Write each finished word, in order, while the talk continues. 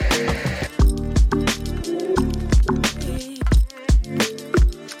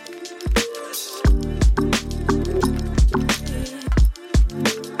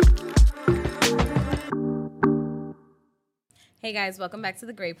Hey guys, welcome back to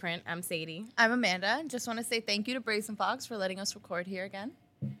The Gray Print. I'm Sadie. I'm Amanda. Just want to say thank you to Brazen Fox for letting us record here again.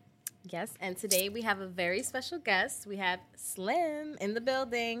 Yes, and today we have a very special guest. We have Slim in the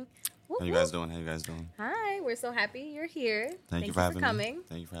building. How you guys doing? Hi, we're so happy you're here. Thank you for coming. me.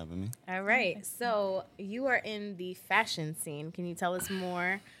 Thank you for having me. All right, so you are in the fashion scene. Can you tell us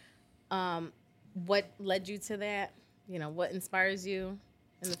more? What led you to that? You know, what inspires you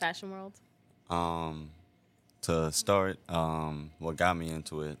in the fashion world? To start, what got me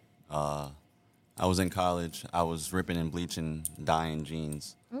into it, I was in college. I was ripping and bleaching, dyeing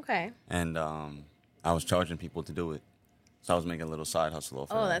jeans. Okay. And I was charging people to do it. So I was making a little side hustle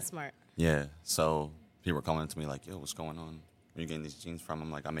off of that. Oh, that's smart. Yeah. So people were coming to me like, yo, what's going on? Where are you getting these jeans from?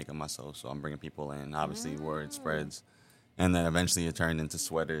 I'm like, I make them myself. So I'm bringing people in. Obviously, word spreads. And then eventually it turned into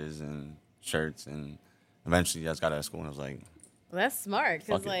sweaters and shirts. And eventually I just got out of school and I was like, Well, that's smart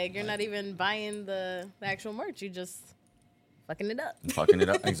because, Fuck it. you're not even buying the actual merch. You just fucking it up. fucking it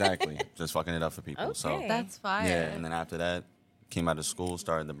up. Exactly. Just fucking it up for people. So Okay. That's fire. yeah, and then after that, came out of school,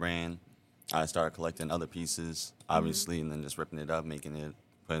 started the brand. I started collecting other pieces, obviously, and then just ripping it up, making it,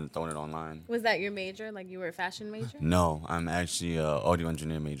 throwing it online. Was that your major? Like you were a fashion major? No, I'm actually an audio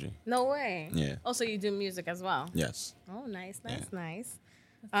engineer major. No way. Yeah. Oh, so you do music as well? Yes. Oh, nice.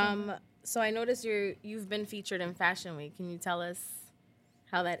 Yeah. So I noticed you've been featured in Fashion Week. Can you tell us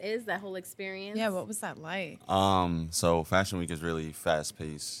how that is, that whole experience? Yeah, what was that like? So Fashion Week is really fast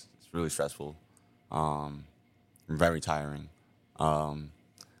paced. It's really stressful. Very tiring.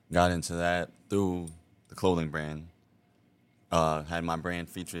 Got into that through the clothing brand. Had my brand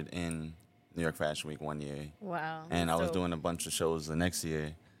featured in New York Fashion Week one year. Wow. And I that's was dope. doing a bunch of shows the next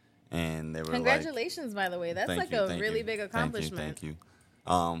year. And they were Congratulations, by the way. That's Thank like a thank really you. big accomplishment. Thank you.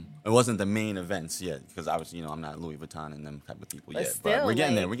 It wasn't the main events yet because I was, I'm not Louis Vuitton and them type of people But yet. still, but we're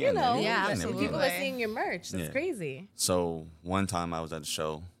getting there. like, We're getting you know, there. Yeah, We're getting there. We're getting People there. are seeing your merch. That's Yeah. crazy. So one time I was at a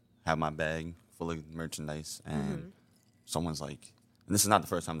show, had my bag full of merchandise, and someone's like, and this is not the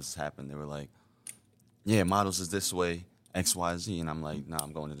first time this has happened. They were like, "Yeah, models is this way, X, Y, Z," and I'm like, "Nah,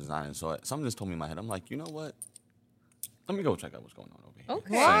 I'm going to design." So something just told me in my head. I'm like, you know what? Let me go check out what's going on over here.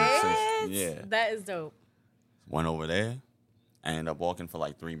 Okay. Yeah. That is dope. Went over there. I ended up walking for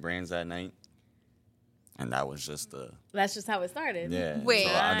like 3 brands that night. And that was just That's just how it started. yeah. Wait,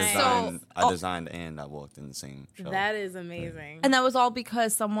 so I Nice. designed, So- designed and I walked in the same show. That is amazing. And that was all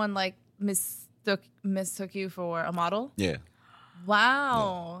because someone like mistook you for a model? Yeah.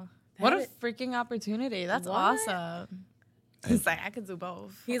 Wow. What a That freaking opportunity. That's What? awesome. He's like, I could do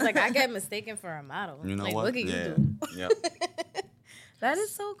both. He's like, I get mistaken for a model. You know like, what? Look at yeah. you do. Yep. That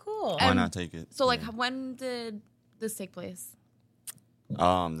is so cool. Why And not take it? So, like, Yeah. when did this take place?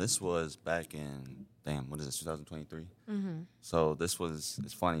 This was back in, what is this, 2023? Mm-hmm. So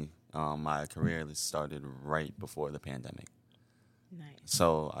it's funny. My career started right before the pandemic. Nice.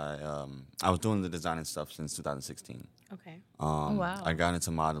 So I was doing the designing stuff since 2016. Okay. Wow. I got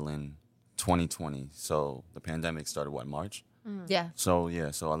into modeling 2020. So the pandemic started, March? Yeah. So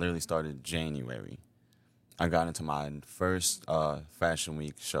I literally started January. I got into my first Fashion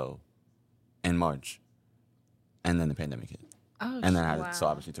Week show in March, and then the pandemic hit. Oh, And then Wow. so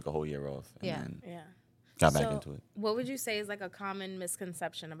obviously took a whole year off, and Yeah. then Yeah. got back So, into it. What would you say is like a common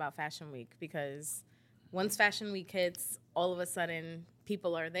misconception about Fashion Week? Because once Fashion Week hits, all of a sudden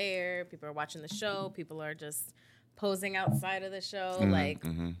people are there, people are watching the show, people are just posing outside of the show.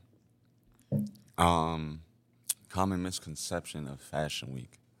 Common misconception of Fashion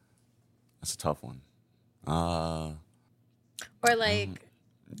Week. That's a tough one. Or like,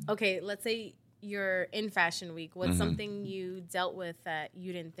 okay, let's say you're in Fashion Week. What's something you dealt with that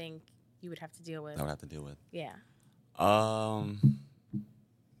you didn't think you would have to deal with? I would have to deal with. Yeah.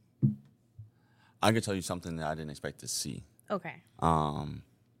 I could tell you something that I didn't expect to see. Okay.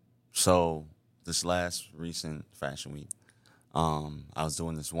 So this last recent Fashion Week, I was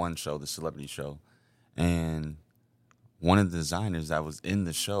doing this one show, the celebrity show, and one of the designers that was in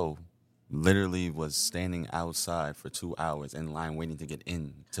the show literally was standing outside for 2 hours in line waiting to get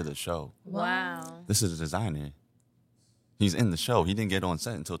into the show. Wow. This is a designer. He's in the show. He didn't get on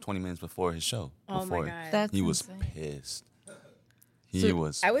set until 20 minutes before his show. Oh my God. That's He was insane. pissed. He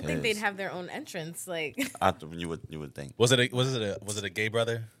was. I would think they'd pissed. have their own entrance. Like, You would think. Was it a gay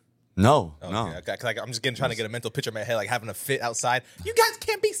brother? No, Okay, no. I'm just trying to get a mental picture in my head, like having a fit outside. You guys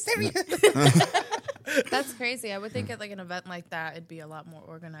can't be serious. That's crazy. I would think at like an event like that, it'd be a lot more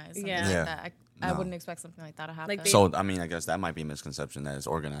organized. Something Yeah. like Yeah. that. I No. wouldn't expect something like that to happen. Like they- So I mean, I guess that might be a misconception that it's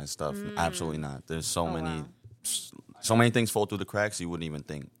organized stuff. Absolutely not. There's so many. wow. So many things fall through the cracks you wouldn't even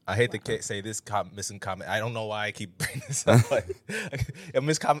think. I hate to say this missing comment. I don't know why I keep bringing this up, but a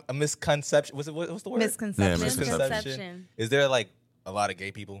misconception. What's the word? Misconception. Yeah, Misconception. Is there like a lot of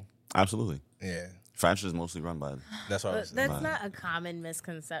gay people? Absolutely. Yeah, Fashion is mostly run by. that's what I was saying. That's not a common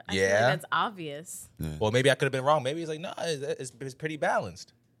misconception. I feel Yeah? like that's obvious. Well, maybe I could have been wrong. Maybe it's like, no, it's pretty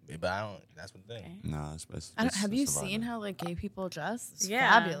balanced. Maybe I don't. That's the thing. Nah, Have you it's about seen it. how like gay people dress? It's Yeah.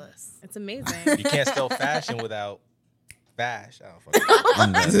 fabulous. It's amazing. You can't spell fashion without fash. I don't fucking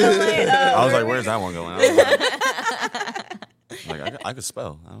I'm dead. I was like, where's that one going? I was like, I could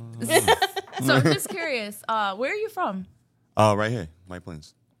spell. I don't know. So I'm just curious. Where are you from? Right here, White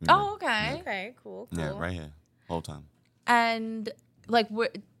Plains. Oh, okay. Okay, cool. Yeah, right here, whole time. And like,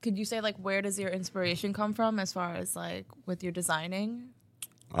 could you say like where does your inspiration come from as far as like with your designing?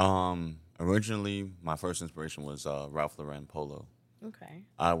 Originally, my first inspiration was Ralph Lauren polo. Okay.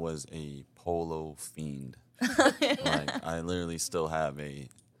 I was a polo fiend. Like I literally still have a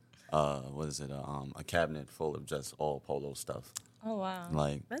cabinet full of just all polo stuff. Oh wow.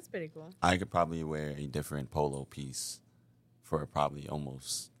 Like That's pretty cool. I could probably wear a different polo piece for probably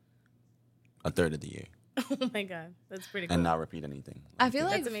almost a third of the year Oh my god, that's pretty cool. and not repeat anything. I feel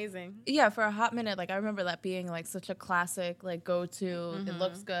like That's amazing. yeah, for a hot minute, like I remember that being like such a classic, like go to. It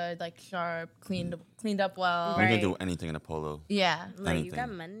looks good, like sharp, cleaned up well. You Right. can do anything in a polo. Yeah. Like you anything. got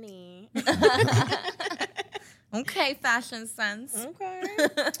money. Okay, fashion sense. Okay.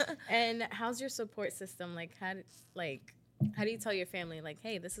 And how's your support system? Like how do you tell your family like,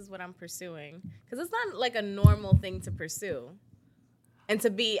 hey, this is what I'm pursuing? Because it's not like a normal thing to pursue, and to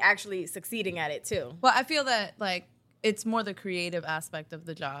be actually succeeding at it too. Well, I feel that like it's more the creative aspect of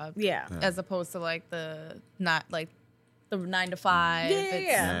the job, Yeah. as opposed to like the 9 to 5. Yeah, It's-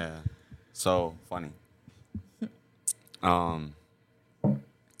 yeah. Yeah. So funny.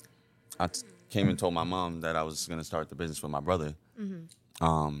 Came and told my mom that I was gonna start the business with my brother.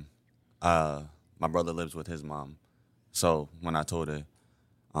 My brother lives with his mom, so when I told her,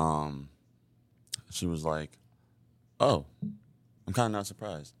 she was like, "Oh, I'm kind of not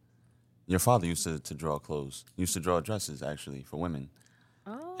surprised. Your father used to draw clothes. He used to draw dresses actually for women."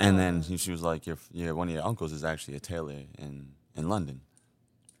 Oh. And then she was like, "Your one of your uncles is actually a tailor in London."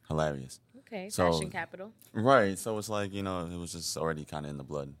 Hilarious. Okay. So- Fashion capital. Right. So it's like, it was just already kind of in the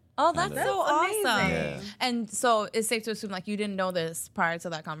blood. Oh, that's Kinda. so That's awesome. amazing. Yeah. And so it's safe to assume like you didn't know this prior to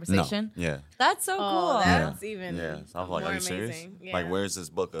that No. conversation. Yeah. That's so Oh, cool. that's even Yeah. So I was like, more are you serious? amazing. Yeah. Like, where's this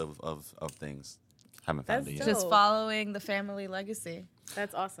book of things? Haven't found That's it yet. dope. Just following the family legacy.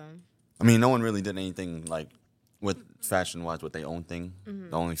 That's awesome. I mean, no one really did anything like with fashion wise with their own thing.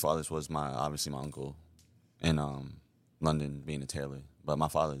 Mm-hmm. The only fathers was obviously my uncle in London being a tailor. But my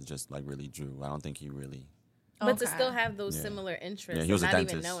father just like really drew. I don't think he really. But to Okay. still have those Yeah. similar interests, Yeah, he was a and not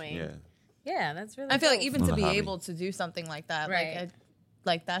dentist. even knowing. Yeah. Yeah, that's really. I feel like dope. even It was to a be hobby. able to do something like that, Right.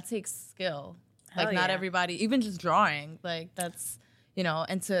 like that takes skill. Hell Like not yeah. everybody, even just drawing, like that's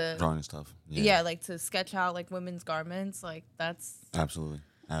and to Drawing and stuff. yeah, like to sketch out like women's garments, like that's Absolutely.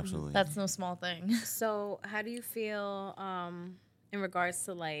 Absolutely. no small thing. So, how do you feel in regards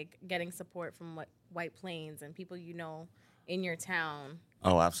to like getting support from White Plains and people in your town?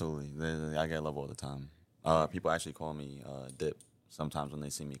 Oh, absolutely. I get love all the time. People actually call me Dip sometimes when they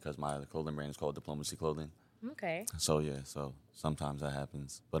see me because my clothing brand is called Diplomacy Clothing. Okay. So yeah, so sometimes that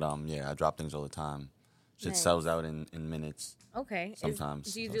happens. But yeah, I drop things all the time. Shit Nice. sells out in minutes. Okay.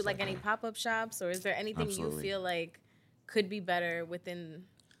 Sometimes. Do you So do it's like like any that. pop-up shops, or is there anything Absolutely. you feel like could be better within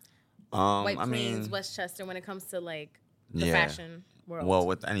I White Plains, mean, Westchester when it comes to like the yeah. fashion world? Well,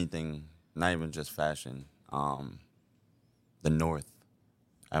 with anything, not even just fashion, the North,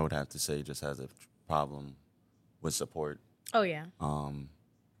 I would have to say, just has a problem with support. oh yeah.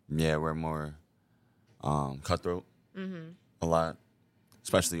 Yeah, we're more cutthroat a lot,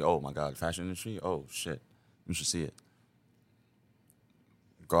 especially, oh my God, fashion industry. Oh shit, you should see it.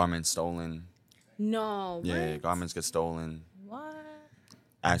 Garments stolen. No. Yeah, what? garments get stolen, What?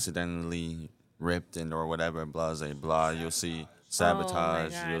 accidentally ripped and or whatever. Blah, blah. You'll see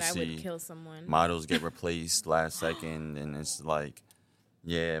sabotage. Oh my God, You'll I see would kill someone. models get replaced last second, and it's like,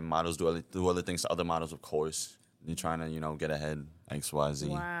 yeah, models do other things to other models. Of course, you're trying to get ahead. XYZ.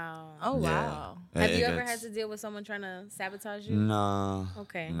 Wow. Oh Yeah. wow. Have It you ever gets- had to deal with someone trying to sabotage you? Nah.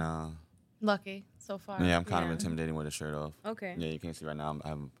 Okay. Nah. Lucky so far. Yeah, I'm kind of Yeah. intimidating with a shirt off. Okay. Yeah, you can't see right now. I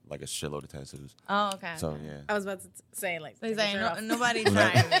have like a shitload of tattoos. Oh, okay. So yeah. I was about to say like. So he's take your like, shirt off. nobody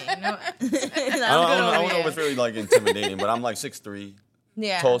trying me. No. I don't know if it's really like intimidating, but I'm like 6'3",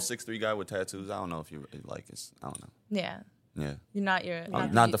 yeah. tall 6'3" guy with tattoos. I don't know if you like it's. I don't know. Yeah. Yeah, You're not your.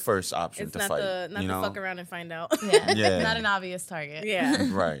 I'm not the first option It's to not fight. the you know? fuck around and find out. Yeah. Yeah. Not an obvious target. Yeah.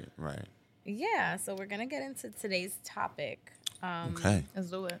 Right. Yeah, so we're gonna get into today's topic. Okay. Let's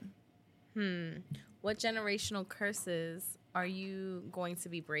do it. What generational curses are you going to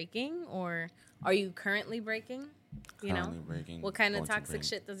be breaking, or are you currently breaking? You Currently know, breaking, what kind of going to toxic break.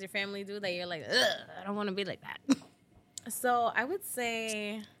 shit does your family do that you're like, ugh, I don't want to be like that? So I would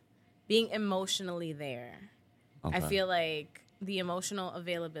say being emotionally there. I Okay. feel like the emotional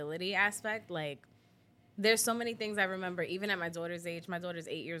availability aspect, like there's so many things I remember, even at my daughter's age. My daughter's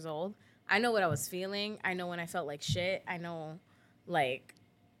 8 years old. I know what I was feeling. I know when I felt like shit. I know, like,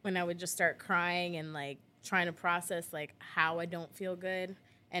 when I would just start crying and, like, trying to process, like, how I don't feel good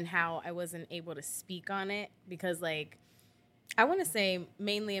and how I wasn't able to speak on it. Because, like, I want to say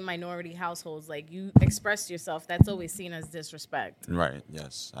mainly in minority households, like, you express yourself, that's always seen as disrespect. Right.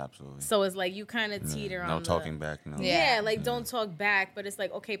 Yes. Absolutely. So it's like you kind of teeter on No the- talking back. No. Yeah. Yeah, like don't talk back, but it's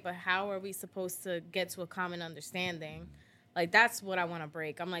like, okay, but how are we supposed to get to a common understanding? Like that's what I want to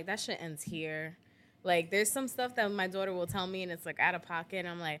break. I'm like, that shit ends here. Like there's some stuff that my daughter will tell me and it's like out of pocket. And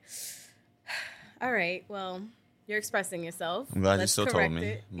I'm like, all right, well, you're expressing yourself. I'm glad you Let's still told correct me,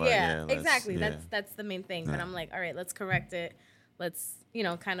 it. but yeah, let's- exactly. yeah. That's the main thing. But Yeah. I'm like, all right, let's correct it. Let's,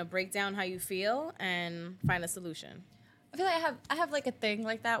 kind of break down how you feel and find a solution. I feel like I have like a thing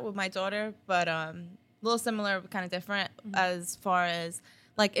like that with my daughter, but a little similar, kind of different as far as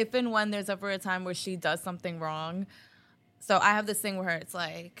like if and when there's ever a time where she does something wrong. So I have this thing where it's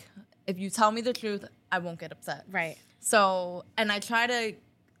like, if you tell me the truth, I won't get upset. Right. So, and I try to,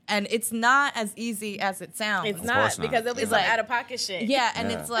 and it's not as easy as it sounds. It's Of not course not. because it'll be It's some like- out of pocket shit. Yeah, and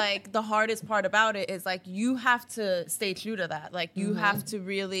Yeah. it's like the hardest part about it is like you have to stay true to that. Like you have to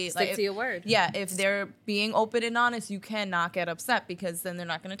really Stick like to your word. Yeah, if they're being open and honest, you cannot get upset because then they're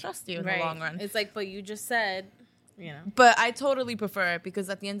not going to trust you in the long run. It's like, but you just said, But I totally prefer it because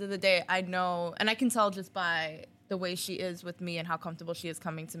at the end of the day, I know, and I can tell just by the way she is with me and how comfortable she is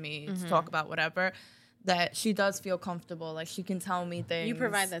coming to me to talk about whatever, that she does feel comfortable. Like she can tell me things. you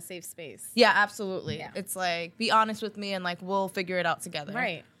provide that safe space. Yeah, absolutely. Yeah. It's like, be honest with me and like we'll figure it out together.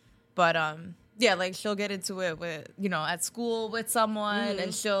 Right. But yeah, like she'll get into it with, at school with someone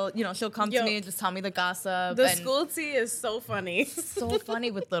and she'll come Yo. to me and just tell me the gossip. The and school tea is so funny. so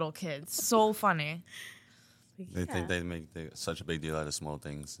funny with little kids. So funny. They think they make such a big deal out of small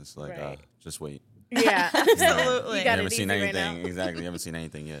things. It's like, Right. just wait. Yeah. Absolutely. You You got haven't it seen easy right anything. now. Exactly. You haven't seen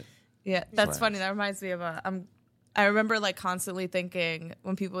anything yet. Yeah, that's Right. funny. That reminds me of I remember like constantly thinking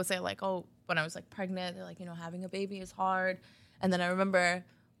when people would say like, oh, when I was like pregnant, they're like, having a baby is hard. And then I remember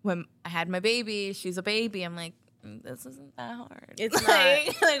when I had my baby, she's a baby. I'm like, this isn't that hard. It's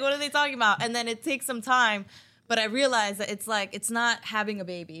like, what are they talking about? And then it takes some time. But I realized that it's like, it's not having a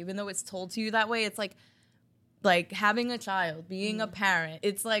baby, even though it's told to you that way. It's like having a child, being a parent.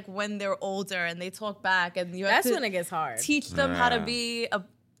 It's like when they're older and they talk back and you have That's to when it gets hard. teach them how to Yeah. be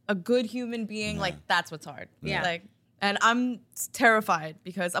a good human being. Like that's what's hard. Yeah. Like, and I'm terrified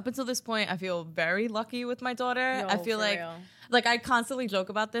because up until this point, I feel very lucky with my daughter. Yo, I feel for like, real. like I constantly joke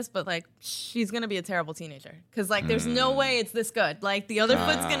about this, but like she's gonna be a terrible teenager because like there's no way it's this good. Like the other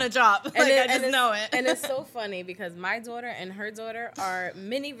foot's gonna drop. Like I just it's- know it. And it's so funny because my daughter and her daughter are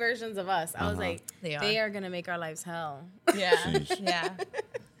mini versions of us. I was like, They are going to make our lives hell. Yeah, Sheesh. yeah.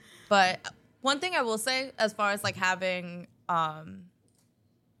 But one thing I will say, as far as like having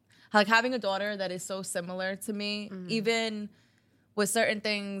a daughter that is so similar to me, even with certain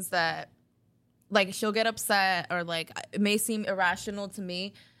things that like she'll get upset or like it may seem irrational to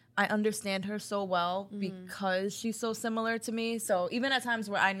me. I understand her so well because she's so similar to me. So even at times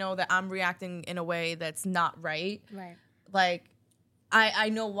where I know that I'm reacting in a way that's not right, Right. like I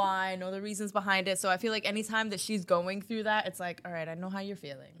know why, I know the reasons behind it. So I feel like anytime that she's going through that, it's like, all right, I know how you're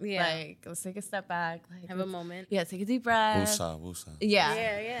feeling. Yeah. Like, let's take a step back. Like, Have a moment. yeah, take a deep breath. Woosah, woosah. Yeah.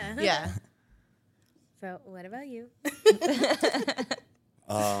 Yeah. Yeah. So what about you?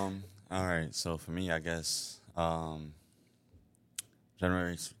 All right. So for me, I guess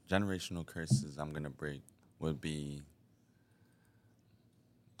generational curses I'm gonna break would be,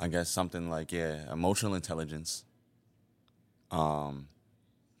 I guess, something like emotional intelligence.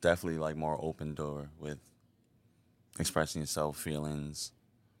 Definitely like more open door with expressing yourself, feelings,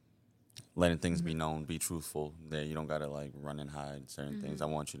 letting things be known, be truthful. There, you don't gotta like run and hide certain things. I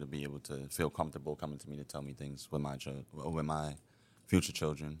want you to be able to feel comfortable coming to me to tell me things with my future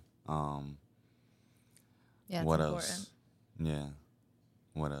children. Yeah, it's What important. else? Yeah.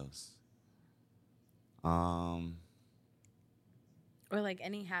 What else? Or like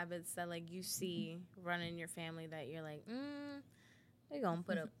any habits that like you see run in your family that you're like, we're going to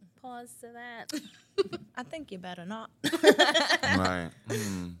put a pause to that. I think you better not. Right.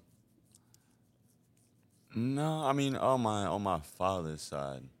 No, I mean on my father's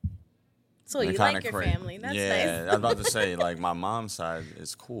side, So And you kinda like your crazy. family. That's yeah, I nice. was about to say, like, my mom's side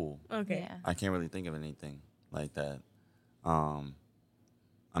is cool. Okay. Yeah. I can't really think of anything like that.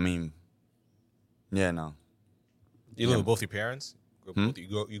 I mean, yeah, no. You live with both your parents?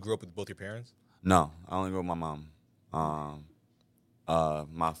 You grew up with both your parents? No, I only grew up with my mom.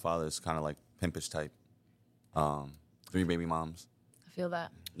 My father's kind of like pimpish type. 3 baby moms. I feel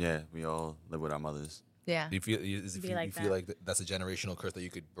that. Yeah, we all live with our mothers. Yeah. Do you feel you like feel that. like that's a generational curse that you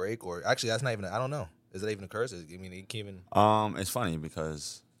could break, or actually that's not even? I don't know. Is that even a curse? I mean, you can't even. It's funny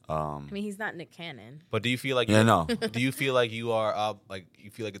because I mean, he's not Nick Cannon. But do you feel like? yeah, no. Do you feel like you are like you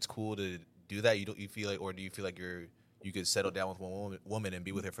feel like it's cool to do that? You feel like, or do you feel like you could settle down with one woman and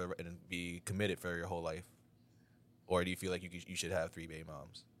be with her and be committed for your whole life, or do you feel like you should have 3 baby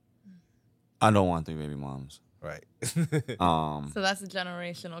moms? I don't want 3 baby moms. Right. So that's a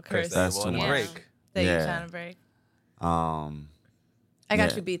generational curse That's that too you much. wanna break. that Yeah. you're trying to break. I got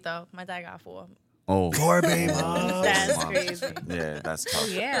Yeah. you beat though. My dad got 4. Oh, 4 baby moms. That's moms. crazy. Yeah, that's tough.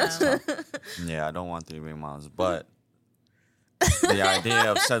 Yeah. Yeah, I don't want 3 baby moms, but the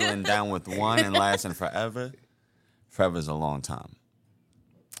idea of settling down with one and lasting forever is a long time.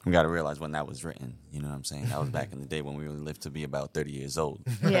 We got to realize when that was written. You know what I'm saying? That was back in the day when we lived to be about 30 years old.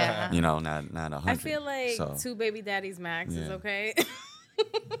 Yeah. You know, not 100. I feel like So, 2 baby daddies max is Yeah. okay.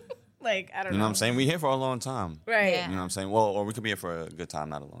 Like, I don't know. you know what I'm saying? We here for a long time. Right. Yeah. You know what I'm saying? Well, or we could be here for a good time,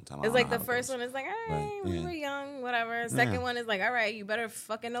 not a long time. I It's don't like know the how it first goes. one is like, all right, But, we yeah. were young, whatever. Second one is like, all right, you better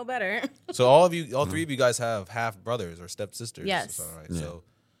fucking know better. So all 3 of you guys have half brothers or stepsisters. Yes. All right. Yeah. So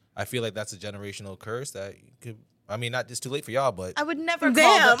I feel like that's a generational curse that you could. I mean, not just too late for y'all, but I would never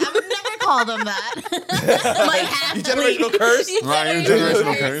Damn. call them that. Like half generational curse. Right, you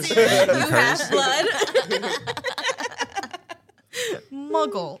generational curse. You You half blood.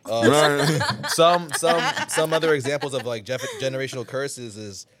 Muggle. Right. Some other examples of like generational curses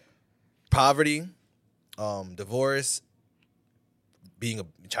is poverty, divorce, being a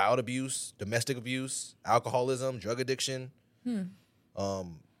child abuse, domestic abuse, alcoholism, drug addiction,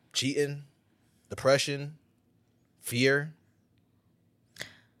 cheating, depression, fear.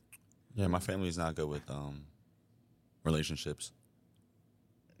 Yeah, my family's not good with relationships.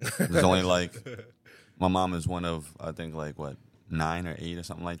 There's only like my mom is one of I think like what 9 or 8 or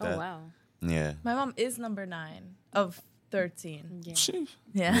something like that. Oh, wow. Yeah. My mom is number 9 of 13. Yeah. Sheesh.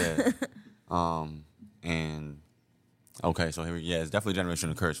 Yeah. Yeah. And okay, so yeah, it's definitely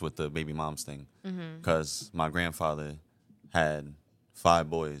generational curse with the baby moms thing, because my grandfather had 5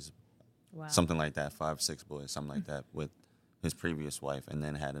 boys, Wow. something like that, 5, 6 boys, something like that, with his previous wife, and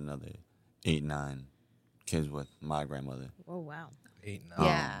then had another 8, 9 kids with my grandmother. Oh, wow. 8, 9.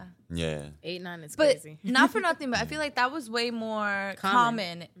 Yeah. Yeah. 8, 9 is But crazy. not for nothing, but I feel like that was way more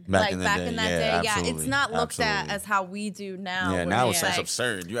common. Back like in the back day, in that yeah, day. Yeah, it's absolutely, not looked at absolutely. as how we do now. Yeah, where now it's it's just like,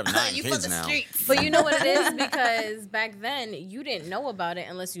 absurd. You have 9 you for kids the now. streets. But you know what it is? Because back then, you didn't know about it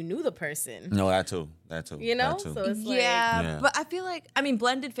unless you knew the person. No, that too. That too. You know? That too. So it's like, Yeah, Yeah. but I feel like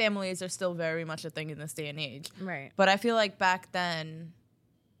blended families are still very much a thing in this day and age. right. But I feel like back then,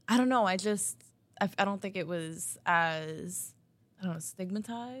 I don't know. I don't think it was as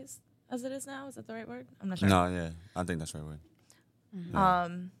stigmatized as it is now. Is that the right word? I'm not sure. No, yeah, I think that's the right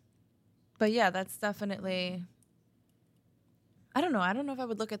word. But yeah, that's definitely. I don't know. I don't know if I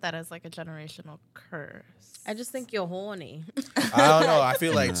would look at that as like a generational curse. I just think you're horny. I don't know. I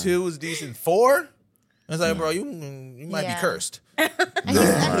feel like 2 is decent. 4? It's like, bro, you might be Yeah. cursed. And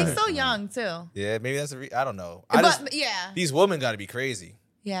he's so young too. Yeah, maybe that's I don't know. But yeah, These women got to be crazy.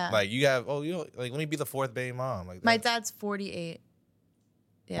 yeah. Like you have, like let me be the 4th baby mom. Like My that. dad's 48.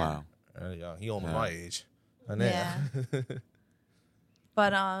 Yeah. Wow. Yeah, he almost Yeah. my age. Yeah.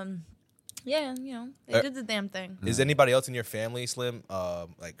 But yeah, they did the damn thing. Is anybody else in your family, Slim,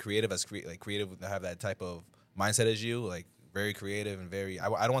 like creative to have that type of mindset as you, like very creative and very? I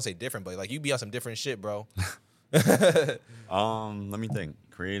don't want to say different, but like you be on some different shit, bro. Let me think.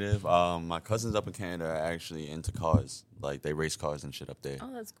 Creative. My cousins up in Canada are actually into cars. Like they race cars and shit up there.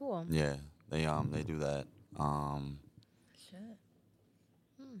 Oh, that's cool. Yeah, they do that. Shit.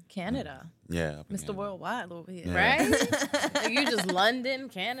 Canada. Yeah, up in Mr. Canada. Worldwide over here. Yeah. Right? Like you just London,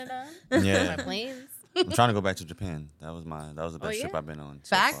 Canada, Yeah, my planes. I'm trying to go back to Japan. That was the best yeah? trip I've been on.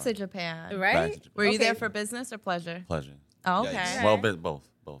 So Back far. to Japan. Right? Back to Japan. Were you Okay. there for business or pleasure? Pleasure. Oh, okay. Yikes. Well, both.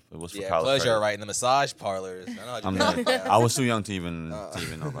 It was for Yeah, college. pleasure, credit. right? In the massage parlors. I know how I'm you not, feel about that. I was too young to even know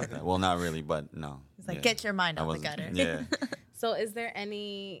about that. Well, not really, but no. It's like, Yeah. get your mind I out the wasn't- gutter. Yeah. So, is there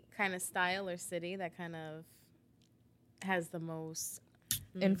any kind of style or city that kind of has the most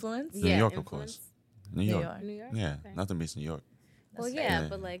Influence? New York, of course. New York. York. New York? Yeah, Okay. nothing beats New York. Well, That's yeah, fair.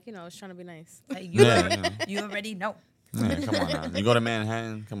 but like, I was trying to be nice. Like, you, Yeah, already, you know. you already know. Yeah, come on now. You go to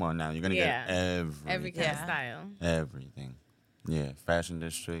Manhattan, come on now. You're gonna Yeah. get everything. Every kind of Yeah. style. Everything. Yeah. Fashion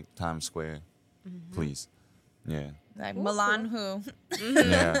District, Times Square. Please. Yeah. Like Cool, Milan who?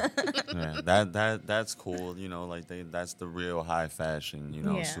 Yeah. Yeah. That's cool. You know, like that's the real high fashion, you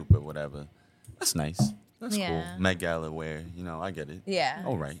know, Yeah. super whatever. That's nice. That's Yeah. cool. Met Gala wear, you know, I get it. Yeah.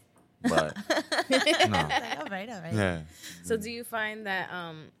 All right. But no. All right. Yeah. So do you find that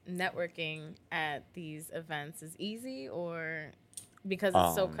networking at these events is easy, or because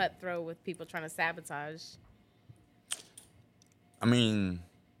it's so cutthroat with people trying to sabotage? I mean,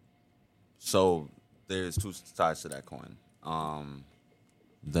 so there's two sides to that coin.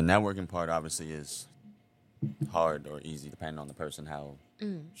 The networking part obviously is hard or easy depending on the person, how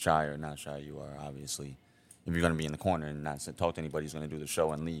shy or not shy you are. Obviously, if you're gonna be in the corner and not talk to anybody who's gonna do the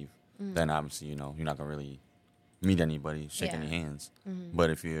show and leave, then obviously you're not gonna really meet anybody, shake Yeah. any hands. But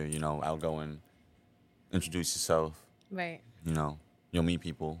if you're outgoing, introduce yourself. Right. You'll meet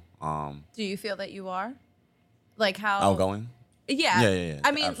people. Do you feel that you are? Like how Outgoing. Yeah. Yeah.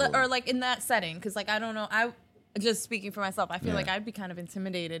 I mean, Absolutely. or like in that setting, because like I don't know. I just speaking for myself. I feel Yeah. like I'd be kind of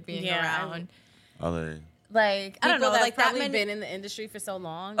intimidated being Yeah, around. Other. Like I don't People know, that like that probably many. been in the industry for so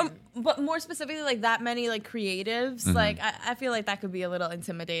long. and- But more specifically, like that many like creatives, like I feel like that could be a little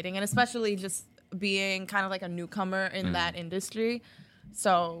intimidating, and especially just being kind of like a newcomer in that industry.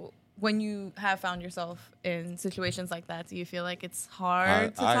 So when you have found yourself in situations like that, do you feel like it's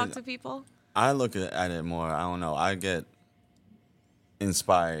hard to talk to people? I look at it more. I don't know. I get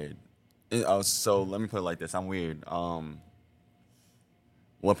inspired. So let me put it like this. I'm weird.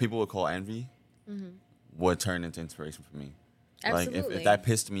 What people would call envy would turn into inspiration for me. Like Absolutely. if that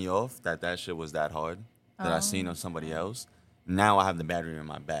pissed me off, that shit was that hard that I seen on somebody else. Now I have the battery in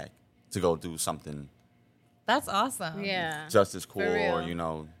my back to go do something That's awesome. Yeah. just as cool, For real.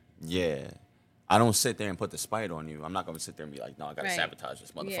 or yeah. I don't sit there and put the spite on you. I'm not gonna sit there and be like, no, I gotta Right. sabotage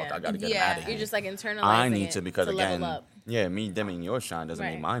this motherfucker. Yeah. I gotta get him Yeah. out of here. You're just like internalizing I need it to because level again, up. yeah, me dimming your shine doesn't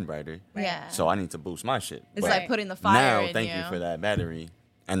Right. make mine brighter. Yeah. So I need to boost my shit. It's But like Right. putting the fire now, in thank you. you for that battery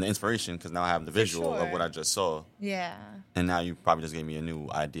and the inspiration because now I have the visual of sure. what I just saw, Yeah. and now you probably just gave me a new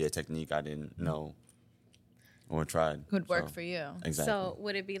idea, technique I didn't know or tried. Could work So, for you. Exactly. So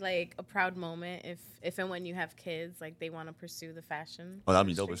would it be like a proud moment if and when you have kids, like they want to pursue the fashion? Oh, that'd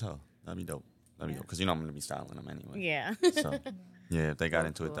be dope as hell. That'd be dope. That'd be dope because I'm gonna be styling them anyway. Yeah. So yeah, if they got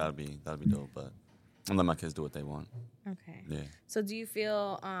into it, cool. that'd be dope. But I'll let my kids do what they want. Okay. Yeah. So do you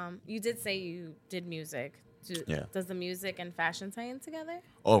feel you did say you did music. Yeah. Does the music and fashion tie in together?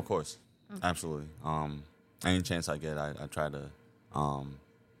 Oh, of course, absolutely. Any chance I get, I try to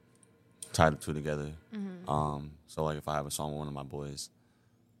tie the two together. So like if I have a song with one of my boys.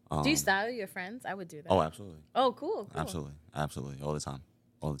 Do you style your friends? I would do that. Oh, absolutely, Oh, cool. absolutely, all the time.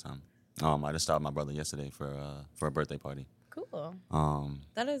 I just started my brother yesterday for a birthday party. Cool.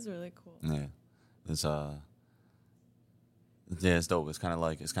 That is really cool. Yeah, it's it's dope. It's kind of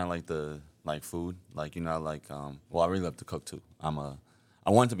like the food, like well, I really love to cook too. I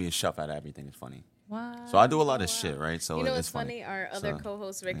want to be a chef at everything. It's funny. Wow. So I do a lot of shit, right? So You know it's what's funny? Our other So,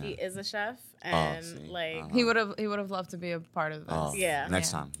 co-host Ricky yeah. is a chef, and see. like He would have loved to be a part of this. Oh, Yeah.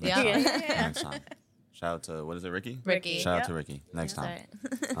 Next Yeah. time. Yeah. Yeah. Next time. Shout out to what is it, Ricky? Ricky. Shout out Yep. to Ricky. Next time.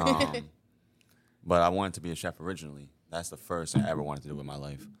 Right. But I wanted to be a chef originally. That's the first thing I ever wanted to do in my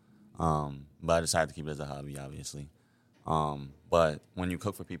life. But I decided to keep it as a hobby, obviously. But when you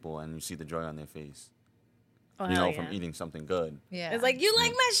cook for people and you see the joy on their face, oh, you hell know, yeah. from eating something good. Yeah. It's like you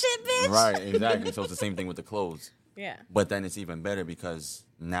like my shit, bitch. Right, exactly. So it's the same thing with the clothes. Yeah. But then it's even better because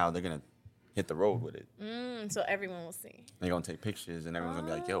now they're going to hit the road with it. So everyone will see. They're going to take pictures and everyone's going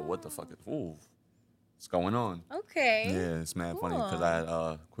to be like, yo, what the fuck is, ooh, what's going on? Okay. Yeah, it's mad funny because Cool. I had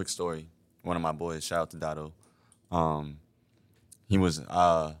a quick story. One of my boys, shout out to Dado.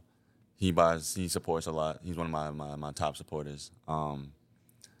 He supports a lot. He's one of my top supporters.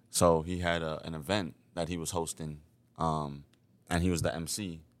 So he had an event that he was hosting, and he was the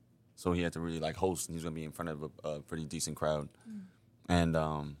MC. So he had to really host, and he was gonna be in front of a pretty decent crowd. And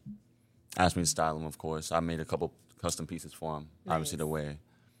asked me to style him, of course. I made a couple custom pieces for him, obviously to wear.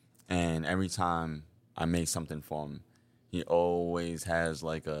 And every time I make something for him, he always has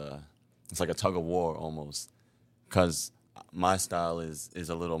it's like a tug of war almost, because my style is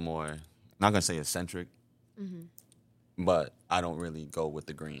a little more, not gonna say eccentric, but I don't really go with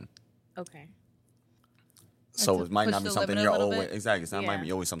the green. Okay. So to it might push not be the something limit a you're little always bit? exactly. So it might Yeah.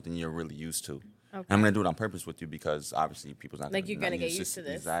 be always something you're really used to. Okay. And I'm gonna do it on purpose with you because obviously people's not Like, you're gonna get used used to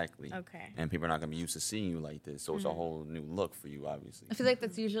this. exactly. Okay. And people are not gonna be used to seeing you like this, so it's a whole new look for you, obviously. I feel like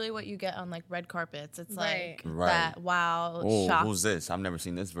that's usually what you get on red carpets. It's Right. like Right. that wow Oh, shock. who's this? I've never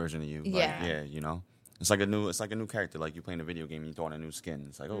seen this version of you. Yeah. Yeah, you know. It's like a new character. Like you playing a video game, and you throw on a new skin.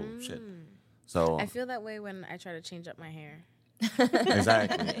 It's like, oh shit. So I feel that way when I try to change up my hair.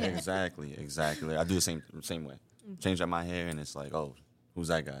 exactly. I do the same way. Change up my hair, and it's like, oh, who's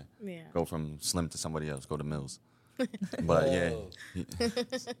that guy? Yeah. Go from Slim to somebody else. Go to Mills. But yeah,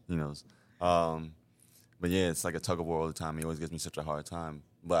 he knows. But yeah, it's like a tug of war all the time. He always gives me such a hard time.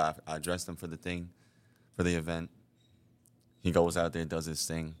 But I dressed him for the event. He goes out there, does his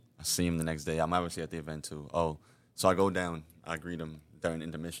thing. I see him the next day. I'm obviously at the event too. Oh, so I go down. I greet him during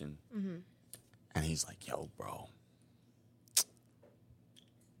intermission. And he's like, yo, bro.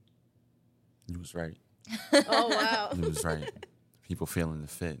 You was right. Oh, wow. You was right. People feeling the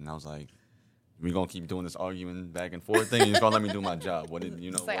fit. And I was like, we going to keep doing this arguing back and forth thing? You're going to let me do my job. What did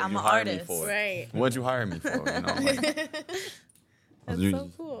you know? It's like, what I'm you an hired me artist. for? Right. What'd you hire me for? You know, like, That's you,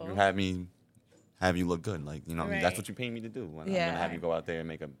 so cool. You have you look good. Like, you know, Right. that's what you paid me to do. When I'm Yeah. going to have you go out there and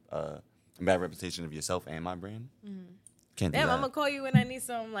make a bad reputation of yourself and my brand. Can't do Damn, that. I'm going to call you when I need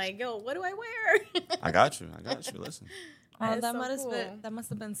some, like, yo, what do I wear? I got you. Listen. Oh, That is so cool. that must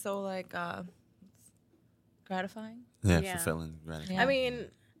have been so like gratifying. Yeah. Fulfilling. Yeah. I mean,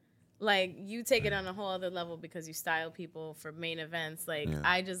 like, you take it on a whole other level because you style people for main events. Like, Yeah.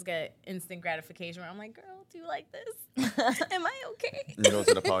 I just get instant gratification where I'm like, girl, do you like this? Am I okay? You go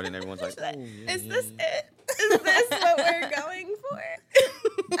to the party and everyone's like, oh, yeah, Is yeah, this yeah. it? Is this what we're going for?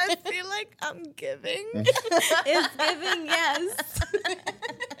 I feel like I'm giving. It's giving, yes.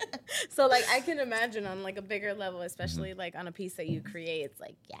 So, like, I can imagine on, like, a bigger level, especially, like, on a piece that you create, it's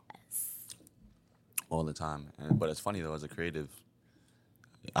like, yes. All the time. But it's funny, though, as a creative,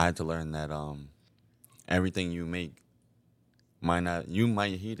 I had to learn that everything you make you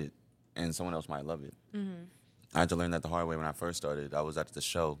might hate it and someone else might love it. I had to learn that the hard way when I first started. I was at the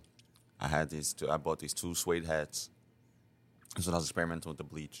show. I bought these 2 suede hats. So I was experimenting with the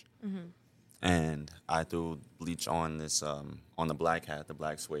bleach. And I threw bleach on this on the black hat, the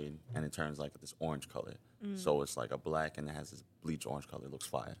black suede, and it turns like this orange color. So it's like a black and it has this bleach orange color. It looks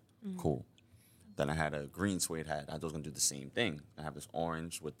fire. Cool. Then I had a green suede hat. I was gonna do the same thing. I have this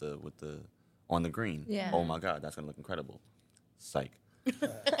orange with the on the green. Yeah. Oh my God, that's gonna look incredible. Psych.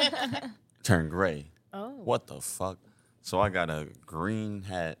 Turn gray. Oh. What the fuck? So I got a green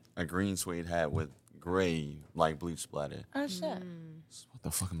suede hat with gray like bleach splatter. Oh shit. What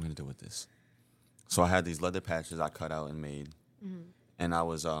the fuck am I gonna do with this? So I had these leather patches I cut out and made, and I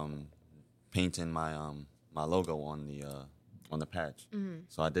was painting my my logo on the patch.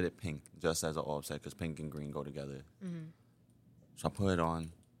 So I did it pink, just as an offset, because pink and green go together. So I put it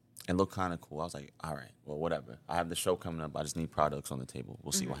on. It looked kind of cool. I was like, all right, well, whatever. I have the show coming up. I just need products on the table.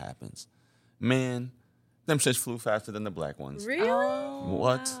 We'll see what happens. Man, them shits flew faster than the black ones. Really?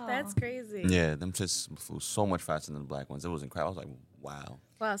 What? Wow. That's crazy. Yeah, them shits flew so much faster than the black ones. It was incredible. I was like, wow.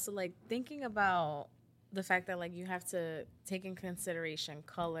 Wow. So, like, thinking about the fact that, like, you have to take in consideration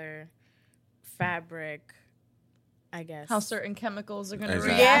color, fabric, I guess. How certain chemicals are gonna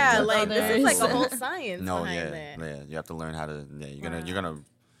Exactly. react. Yeah, with like, this is others. like a whole science No, behind yeah. it. You have to learn how to. Yeah, Wow.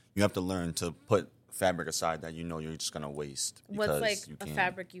 you have to learn to put fabric aside that you know you're just gonna waste. What's, because like, you a can't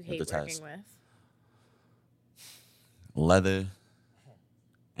fabric you with hate the working test. with? Leather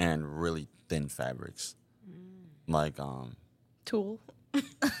and really thin fabrics, like Tool.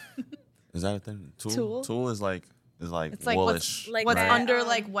 is that a thing? Tulle? Tulle is like It's like woolish. like what's that, under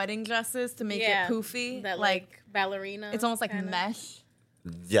like wedding dresses to make yeah, it poofy. That, like, ballerina. it's almost like kinda. mesh.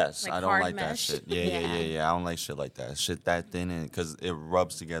 Yes, like I don't hard like that mesh? shit. Yeah. I don't like shit like that. Shit that thin, and because it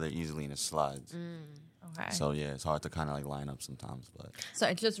rubs together easily and it slides. Okay. So yeah, it's hard to kind of like line up sometimes. But So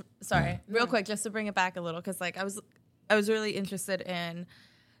I just real quick, just to bring it back a little, because like I was really interested in.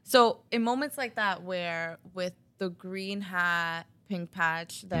 So in moments like that, where with the green hat, pink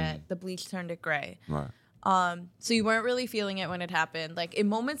patch, that the bleach turned it gray. right, So you weren't really feeling it when it happened. Like in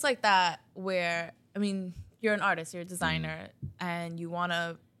moments like that, where I mean, you're an artist, you're a designer, and you want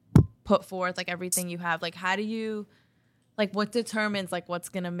to put forth like everything you have. Like, how do you, like, what determines like what's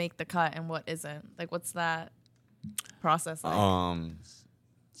gonna make the cut and what isn't? Like, what's that process like?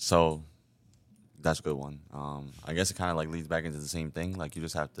 So that's a good one. I guess it kind of like leads back into the same thing. Like you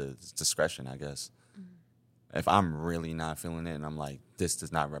just have to it's discretion, I guess. If I'm really not feeling it and I'm like, this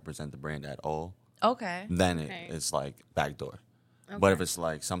does not represent the brand at all, Okay. then Okay. it's like backdoor. But if it's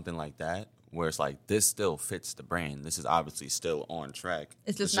like something like that, where it's like this still fits the brand, this is obviously still on track.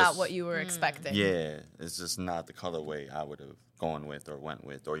 It's just not what you were expecting. Yeah, it's just not the colorway I would have gone with or went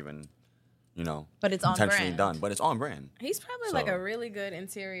with or even, But it's on intentionally brand. done. But it's on brand. He's probably So- like a really good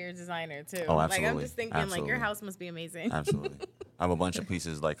interior designer too. Oh, Like I'm absolutely. just thinking, like your Absolutely. house must be amazing. Absolutely. I have a bunch of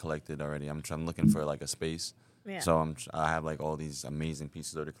pieces like collected already. I'm looking for like a space. Yeah. So I have like all these amazing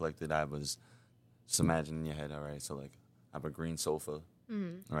pieces already collected. I was just imagine in your head, all right, so like I have a green sofa,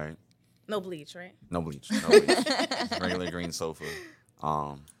 right? No bleach, right? No bleach. Regular green sofa.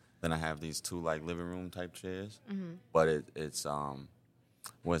 Then I have these 2 like living room type chairs, but it's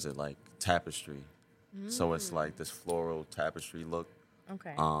what is it, like tapestry? So it's like this floral tapestry look.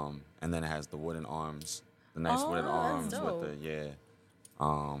 Okay. And then it has the wooden arms, the nice wooden that's arms dope. with the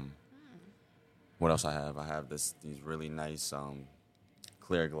What else I have? I have these really nice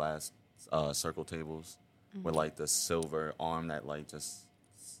clear glass circle tables with like the silver arm that like just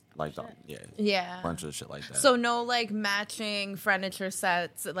like Yeah. bunch of shit like that. So no like matching furniture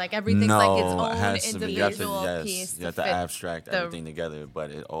sets, like everything's no, like its it own has to be. You have to, individual piece. you have to fit abstract the- everything together,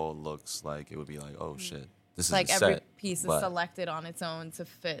 but it all looks like it would be like, oh shit, this is like a every set, piece is but- selected on its own to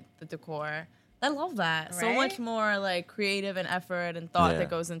fit the decor. I love that. So Right? much more like creative and effort and thought Yeah. that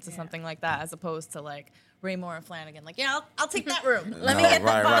goes into something like that, as opposed to like Raymore and Flanagan. Like, yeah, I'll take that room. Let me No, get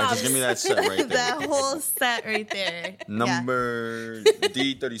right, the right. bobs. Just give me that set right there. That whole set right there. Yeah. Number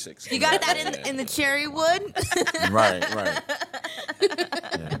D36. You got that in the cherry wood? Right.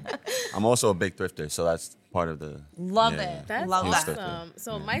 Yeah. I'm also a big thrifter, so that's part of the Love yeah. it. That's Love that. awesome.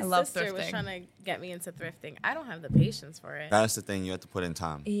 So my love sister was thrifting. trying to get me into thrifting. I don't have the patience for it. That's the thing. You have to put in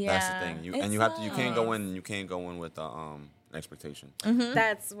time. That's the Yeah, thing. You it's you have to. You can't go nice. in. You can't go in with an expectation.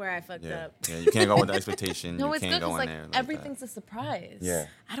 That's where I fucked Yeah. up. Yeah. You can't go with the expectation. No, you it's can't good go because in like there. Like everything's a surprise. That. Yeah.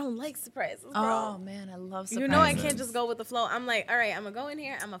 I don't like surprises, bro. Oh man, I love surprises. You know I can't just go with the flow. I'm like, all right, I'm gonna go in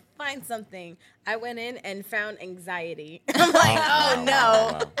here. I'm gonna find something. I went in and found anxiety. I'm like, oh no.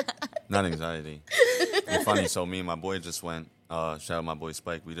 Wow. Not anxiety. It's funny. So me and my boy just went. Shout out my boy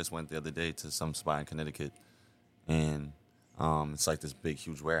Spike. We just went the other day to some spot in Connecticut, and it's like this big,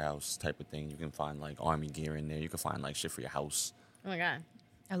 huge warehouse type of thing. You can find like army gear in there. You can find like shit for your house. Oh my god,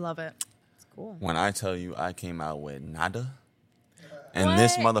 I love it. it's cool. When I tell you, I came out with nada, and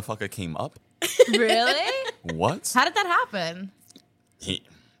this What? motherfucker came up. Really? What? How did that happen?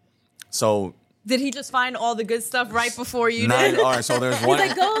 So Did he just find all the good stuff right before you nine. did? All right. So there's He's one.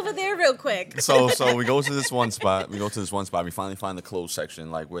 like, go over there real quick. So we go to this one spot. We finally find the clothes section,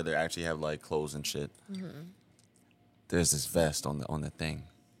 like where they actually have like clothes and shit. There's this vest on the thing.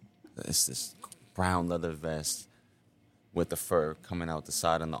 It's this brown leather vest with the fur coming out the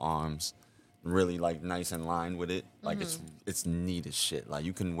side and the arms, really like nice and lined with it. Like it's neat as shit. Like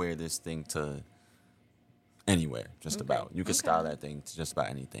you can wear this thing to anywhere, just about. You can style that thing to just about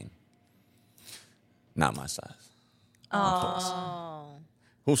anything. Not my size. Oh,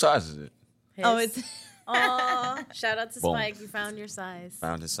 Whose size is it? Oh, it's oh. Shout out to Boom. Spike. You found your size.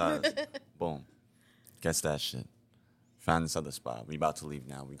 Found his size. Boom. Guess that shit. Found this other spot. We about to leave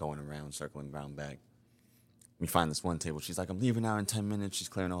now. We going around, circling around back. We find this one table. She's like, I'm leaving now in 10 minutes. She's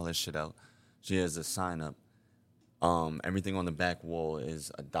clearing all this shit out. She has a sign up. Everything on the back wall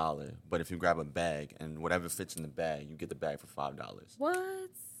is $1. But if you grab a bag and whatever fits in the bag, you get the bag for $5. What?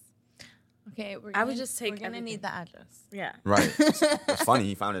 okay. I would just take We're gonna everything. need the address. Yeah. Right. It's funny.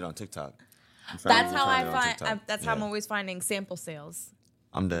 He found it on TikTok. That's how I it on find. TikTok. That's how I'm Yeah. always finding sample sales.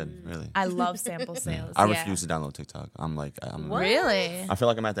 I'm dead, really. I love sample sales. I yeah. refuse to download TikTok. I'm like, What? Really? I feel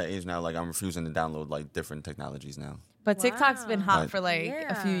like I'm at that age now. Like I'm refusing to download like different technologies now. But TikTok's been hot Like- for like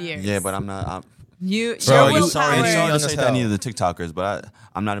a few Yeah. years. Yeah, but I'm not. You, Bro, your you willpower. sorry young to as say to hell. any of the TikTokers, but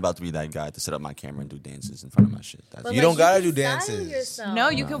I'm not about to be that guy to set up my camera and do dances in front of my shit. That's But, You don't gotta can do style dances. yourself. No,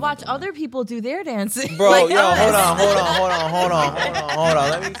 you can watch other people do their dancing. Bro, Like, yo, us. hold on.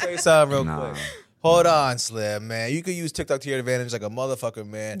 Let me say something real Nah. quick. Hold on, Slim, man. You could use TikTok to your advantage like a motherfucker,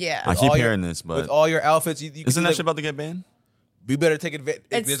 man. Yeah. I With keep all your- hearing this, but with all your outfits, you isn't can that do, shit about to get banned? we better take advantage.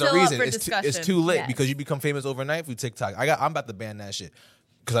 It's There's still a up reason. for It's discussion. too late Yes. because you become famous overnight through TikTok. I'm about to ban that shit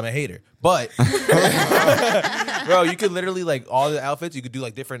because I'm a hater. But bro, you could literally like all the outfits. You could do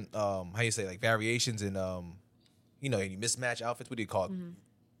like different how you say like variations and you mismatch outfits. What do you call it?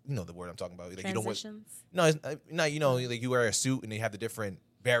 You know the word I'm talking about. Like you don't wear, Transitions. no, it's not. You know, like you wear a suit and they have the different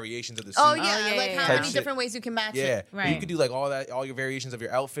variations of the suit. Oh yeah, yeah, like yeah, how yeah. many Type different ways you can match Yeah, it. But you Right. could do like all that, all your variations of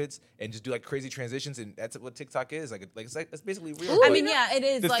your outfits, and just do like crazy transitions, and that's what TikTok is. It's basically real. I but mean, yeah, it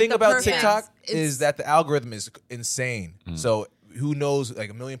is. the like thing about perfect- TikTok it's- is that the algorithm is insane. So who knows? Like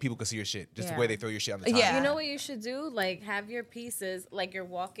 1 million people can see your shit just the Yeah. way they throw your shit on the timeline. Yeah. You know what you should do? Like have your pieces, like you're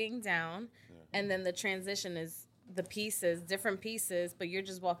walking down, and then the transition is the pieces, different pieces, but you're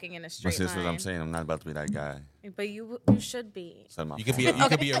just walking in a But straight see, this is line. what I'm saying. I'm not about to be that guy. But you should be. Set my You could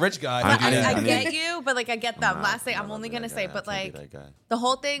phone. be a rich guy. I and do need- that. I need- get you, but like I get that. Nah, Last thing, I'm I'm not only about to gonna be say, that but guy. I can't like be that guy. the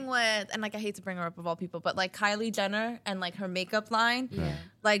whole thing with, and like I hate to bring her up of all people, but like Kylie Jenner and like her makeup line,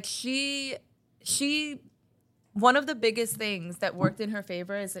 like she, one of the biggest things that worked in her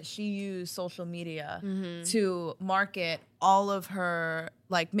favor is that she used social media to market all of her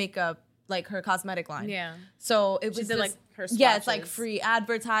like makeup like her cosmetic line. Yeah. So it was did, just, like, her yeah, it's like swatches. free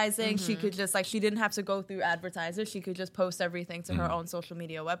advertising. She could just like, she didn't have to go through advertisers. She could just post everything to her own social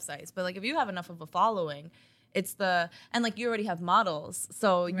media websites. But like if you have enough of a following, it's and like you already have models.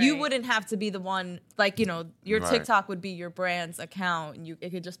 So you Right. wouldn't have to be the one, like, you know, your Right. TikTok would be your brand's account and it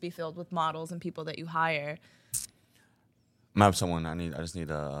could just be filled with models and people that you hire. I have someone. I just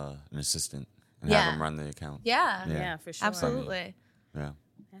need an assistant and Yeah. have them run the account. Yeah. Yeah, for sure. Absolutely. Yeah.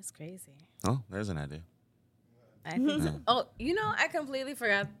 That's crazy. Oh, there's an idea. I think so. Oh, you know, I completely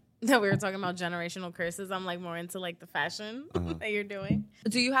forgot that we were talking about generational curses. I'm like more into like the fashion that you're doing.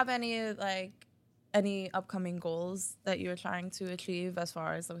 Do you have any upcoming goals that you're trying to achieve as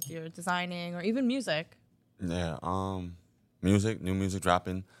far as with your designing or even music? Yeah. New music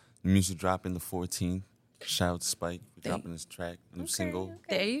dropping. New music dropping the 14th. Shout out to Spike. We're dropping this track, new single.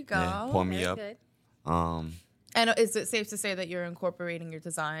 There you go. Yeah, pour me Very up. good. And is it safe to say that you're incorporating your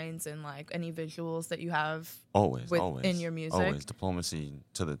designs and like any visuals that you have? Always, With- always. in your music? Always. Diplomacy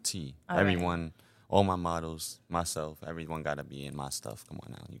to the T. All right. Everyone, all my models, myself, everyone got to be in my stuff. Come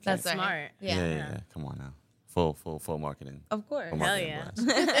on now. You can't. That's right. Smart. Yeah. Come on now. Full marketing. Of course. Full Hell marketing yeah.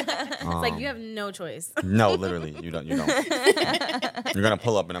 blast. It's like you have no choice. No, literally, you don't. You're gonna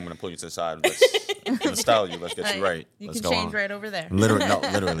pull up, and I'm gonna pull you to the side. Let's style you. Let's get you right. You Let's can go change on. right over there. Literally, no,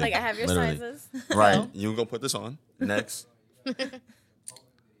 literally. Like I have your literally. sizes. Right. You go put this on next.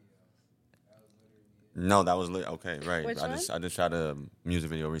 No, that was okay. Right. Which I just shot a music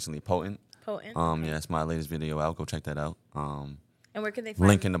video recently, Potent. Potent. Yeah, it's my latest video out. Go check that out. And where can they find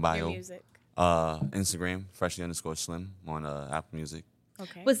Link in the your bio. music? Instagram, freshly_slim on Apple Music.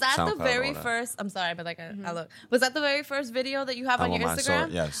 Okay. Was that the SoundCloud, very all that. first? I'm sorry, but like I look. Was that the very first video that you have I on your want my soul-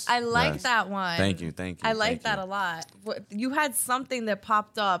 Instagram? yes, I like yes. that one. Thank you. I like thank that you. a lot. You had something that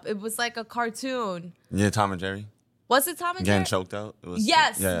popped up. It was like a cartoon. Yeah, Tom and Jerry. Was it Tom and Getting Jerry? choked out. It was,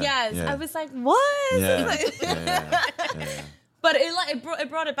 Yes, yeah, yes. yeah. I was like, what? Yeah, yeah. But it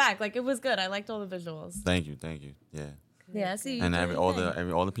brought it back. Like it was good. I liked all the visuals. Thank you. Yeah. Yeah, see. And all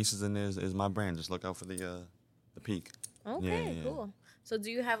the pieces in there is my brand. Just look out for the peak. Okay, yeah. cool. So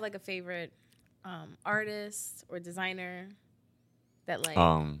do you have like a favorite artist or designer that like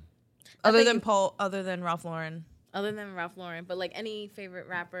other than Ralph Lauren. other than Ralph Lauren, but like any favorite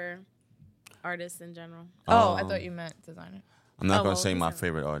rapper, artist in general? Oh, I thought you meant designer. I'm not Oh, gonna well, say my listen.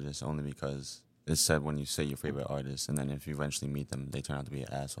 favorite artist only because it's said when you say your favorite artist, and then if you eventually meet them, they turn out to be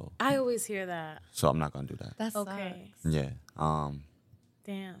an asshole. I always hear that. So I'm not gonna do that. That's Okay. Yeah.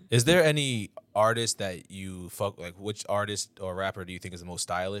 Damn. Is there any artist that you fuck like? Which artist or rapper do you think is the most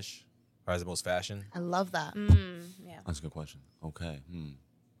stylish or has the most fashion? I love that. Yeah. That's a good question. Okay.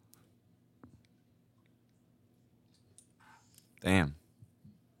 Damn.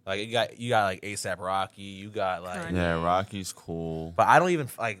 Like you got like ASAP Rocky. You got like, Kanye. Yeah, Rocky's cool. but I don't even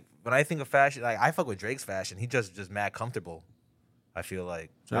like when I think of fashion. Like I fuck with Drake's fashion. He just mad comfortable. I feel like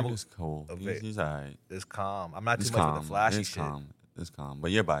Drake is cool. Okay. He's alright. It's calm. I'm not He's too much calm. with the flashy It's shit. calm. It's calm.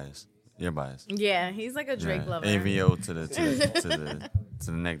 But you're biased. Yeah, he's like a Drake Yeah. lover. AVO to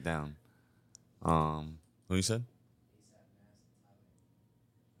the neck down. Who you said?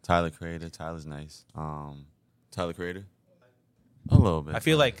 Tyler Creator. Tyler's nice. Tyler Creator. A little bit. I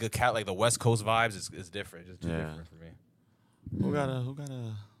feel like the West Coast vibes is different. It's too Yeah. different for me. Who got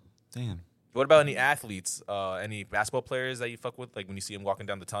a damn. What about any athletes? Any basketball players that you fuck with? Like when you see them walking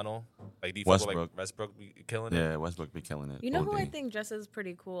down the tunnel? Like do you fuck with like Westbrook. Westbrook be killing it? Yeah, Westbrook be killing it. You know who I OD. think dresses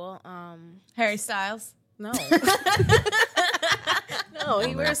pretty cool? Harry Styles. No. No,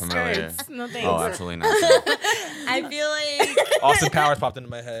 he I'm wears not familiar. skirts. No thanks. Oh, absolutely not. I feel like Austin Powers popped into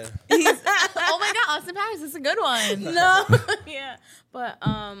my head. oh my god, Austin Powers is a good one. No. Yeah. But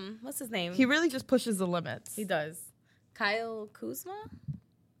what's his name? He really just pushes the limits. He does. Kyle Kuzma?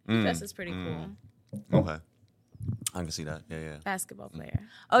 Mm, Dresses pretty cool. Okay. I can see that. Yeah. Basketball player.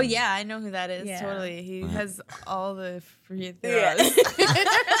 Oh yeah, I know who that is. Yeah. Totally. He has all the free throws. Yeah.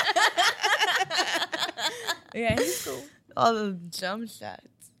 Yeah, he's cool. all the jump shots.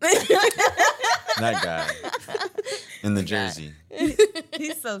 That guy. In the jersey.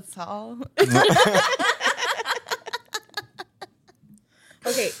 He's so tall.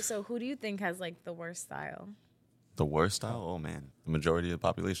 Okay, so who do you think has like the worst style? The worst style? Oh man. The majority of the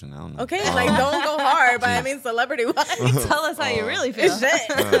population. I don't know. Okay, like don't go hard, but I mean celebrity wise. Tell us how you really feel.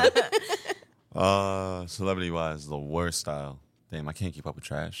 Celebrity wise, the worst style. Damn, I can't keep up with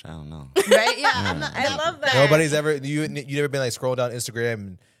trash. I don't know. Right? Yeah. I'm not, I love that. Nobody's ever you never been like scrolling down Instagram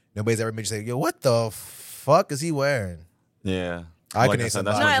and nobody's ever made you say, yo, what the fuck is he wearing? Yeah. I Like can name said, some-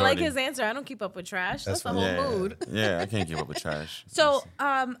 that's No, I like majority. his answer. I don't keep up with trash. That's, That's the whole Yeah. mood. Yeah, I can't keep up with trash. So,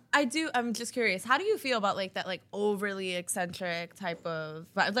 I'm just curious. How do you feel about like that, like overly eccentric type of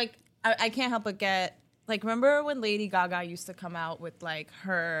vibe? Like, I can't help but get like, remember when Lady Gaga used to come out with like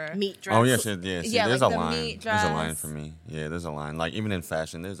her Meat dress. Oh yeah, shit, yeah. See, Yeah, there's like a the line. meat There's a line dress. for me. Yeah, there's a line. Like even in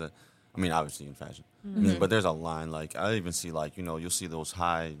fashion, there's a. I mean, obviously in fashion, Mm-hmm. but there's a line. Like I even see like you'll see those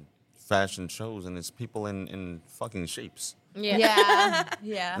high fashion shows and it's people in fucking shapes, Yeah. Yeah,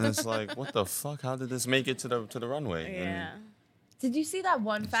 yeah. and it's like what the fuck? How did this make it to the runway? Yeah. Did you see that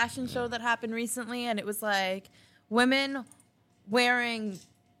one fashion show that happened recently? And it was like women wearing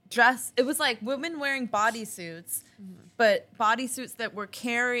it was like women wearing bodysuits, but bodysuits that were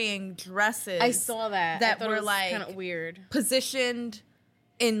carrying dresses. I saw that. That were like kind of weird. positioned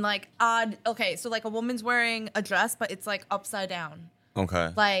in like odd. Okay, so like a woman's wearing a dress, but it's like upside down.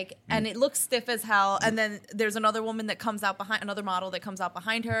 Okay. Like, and it looks stiff as hell. And then there's another woman that comes out behind, another model that comes out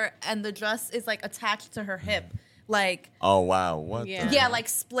behind her, and the dress is like attached to her hip, like Oh wow, what? Yeah. The yeah, like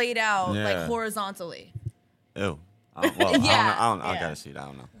splayed out, like Yeah. horizontally. Ew. Well, Yeah. I don't. I Yeah. gotta see that. I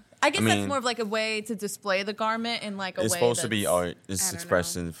don't know. I guess I mean, that's more of like a way to display the garment in like a It's way. supposed to be that's- art. It's I don't know.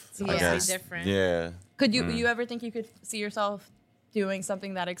 expressive. It's I supposed to be guess. different. Yeah. Could you ever think you could see yourself doing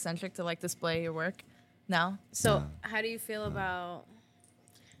something that eccentric to like display your work? No. So, how do you feel about?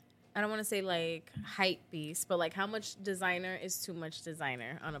 I don't want to say like hype beast, but like how much designer is too much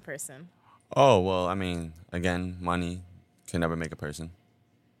designer on a person? Oh well, I mean, again, money can never make a person.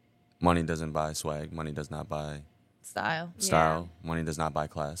 Money doesn't buy swag. Money does not buy Style. style. Money does not buy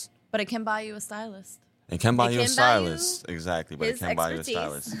class. But it can buy you a stylist. It can buy It you a can buy you stylist, exactly, but it his can buy you a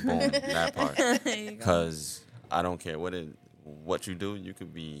expertise. stylist. Boom, that part. There you go. Because I don't care what you do. You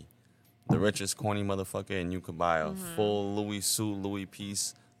could be the richest corny motherfucker, and you could buy a full Louis suit, Louis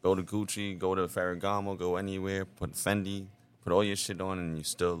piece. Go to Gucci, go to Ferragamo, go anywhere. Put Fendi, put all your shit on, and you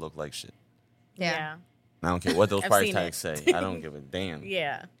still look like shit. Yeah. I don't care what those I've price seen tags it. say. I don't give a damn.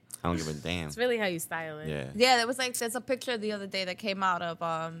 Yeah. I don't give a damn. It's really how you style it. Yeah. Yeah, there was like there's a picture the other day that came out of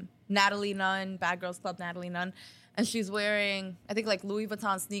Natalie Nunn, Bad Girls Club Natalie Nunn, and she's wearing I think like Louis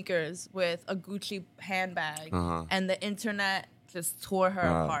Vuitton sneakers with a Gucci handbag, Uh-huh. and the internet just tore her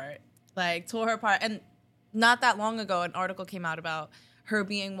Wow. apart, like tore her apart. And not that long ago, an article came out about her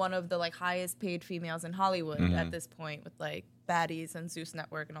being one of the like highest paid females in Hollywood at this point with like Baddies and Zeus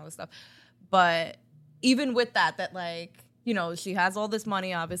Network and all this stuff. But even with that like. You know, she has all this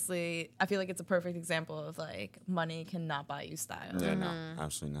money, obviously. I feel like it's a perfect example of, like, money cannot buy you style. Yeah, no,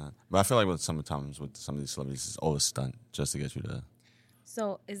 absolutely not. But I feel like with sometimes with some of these celebrities, it's always stunt just to get you to.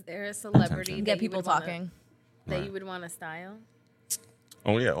 So, is there a celebrity Attention. that Get you people would wanna- talking. that Right. you would want to style?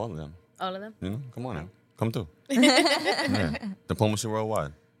 Oh yeah, all of them. All of them? You know, come on now, come through. Yeah. Diplomacy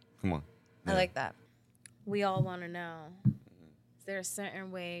worldwide. Come on. I like that. We all want to know: is there a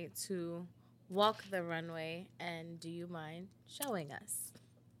certain way to walk the runway, and do you mind showing us?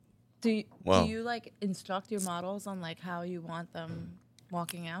 Do Well- you, like, instruct your models on, like, how you want them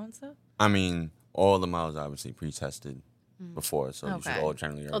walking out and stuff? I mean, all the models are obviously pre-tested before, so you should Okay. all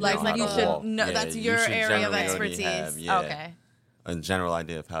generally already Like, know how you to should walk. know, Yeah, that's you your should area of generally already expertise. have, yeah, Okay. a general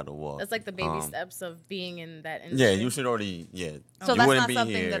idea of how to walk. That's like the baby Um, steps of being in that industry. Yeah, you should already. Yeah. So you that's wouldn't not be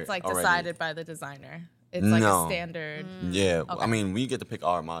something here that's, like, already. decided by the designer. It's, like, No. a standard. Yeah, Okay. I mean, we get to pick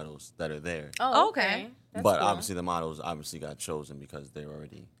our models that are there, Oh, Okay. okay. That's but cool. obviously the models obviously got chosen because they were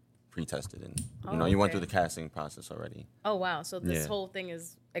already pre-tested and Oh, you went okay. through the casting process already. Oh wow! So this Yeah. whole thing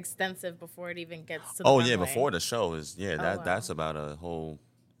is extensive before it even gets to the Oh runway. yeah, before the show is wow. that's about a whole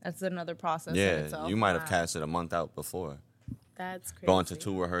That's another process in yeah. itself. You might have Wow. casted a month out before, That's crazy. going to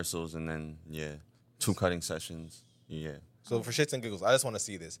 2 rehearsals and then 2 cutting sessions. Yeah. So for shits and giggles, I just want to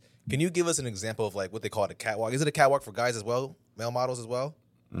see this. Can you give us an example of like what they call a catwalk? Is it a catwalk for guys as well, male models as well?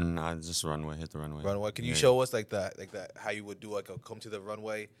 Nah, just runway, hit the runway. Runway. Can you Yeah. show us like that, how you would do like a come to the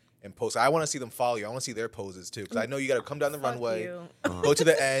runway and pose? I want to see them follow you. I want to see their poses too, because I know you got to come down the Fuck runway, you. go to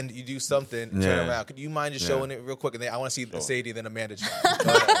the end, you do something, turn Yeah. around. Could you mind just Yeah. showing it real quick? And then I want to see Sadie, then Amanda. Shot.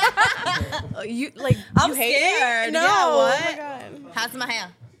 You like? I'm you hate it? scared. No. Yeah, what? Oh my god. How's my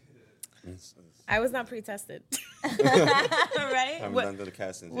hair? I was not pre-tested. Right? Haven't What- done the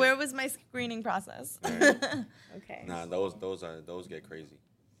castings yet. Where was my screening process? Okay. Nah, those get crazy.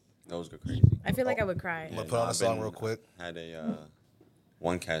 Those go crazy. I feel like I would cry. I'm gonna put on a I've song been- real quick. Had a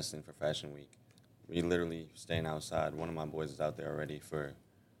one casting for Fashion Week. We literally staying outside. One of my boys is out there already for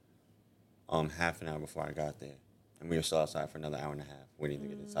half an hour before I got there, and we were still outside for another hour and a half waiting to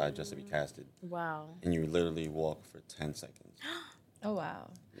get inside just to be casted. Wow. And you literally walk for 10 seconds. Oh, wow.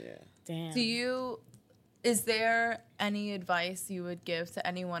 Yeah. Damn. Is there any advice you would give to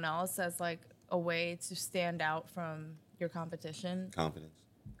anyone else as like a way to stand out from your competition? Confidence.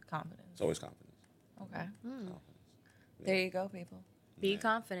 Confidence. It's always confidence. Okay. Confidence. There you go, people. Be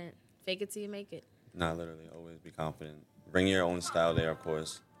confident. Fake it till you make it. Nah, literally, always be confident. Bring your own style there, of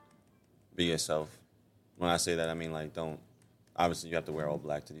course. be yourself. When I say that, I mean like don't. Obviously, you have to wear all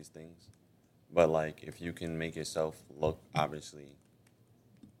black to these things, but like if you can make yourself look obviously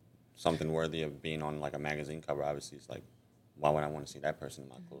something worthy of being on like a magazine cover, obviously it's like, why would I want to see that person in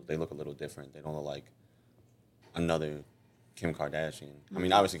my clothes? They look a little different. They don't look like another Kim Kardashian. I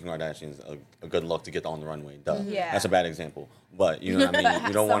mean, obviously Kim Kardashian's a good look to get on the runway. Duh. Yeah. That's a bad example. But you know what I mean?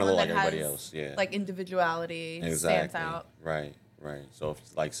 You don't want to look Someone like that everybody has, else. Yeah. Like individuality exactly. stands out. Right. So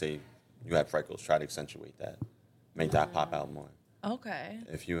if like say you have freckles, try to accentuate that. Make that pop out more. Okay.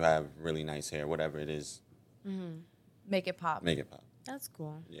 If you have really nice hair, whatever it is, Make it pop. make it pop. That's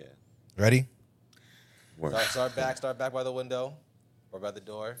cool. Yeah. Ready? Work. Start back by the window or by the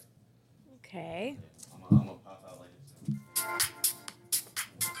door. Okay. I'm gonna pop out like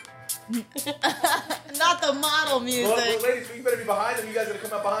this. Not the model music. Ladies, you better be behind them. You guys gotta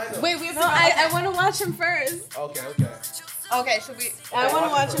come up behind them. Wait, we have No, I want to watch him first. Okay. Okay, should we? I want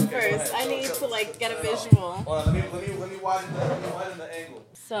to watch him first. I need to like get a visual. Hold on, let me widen the angle.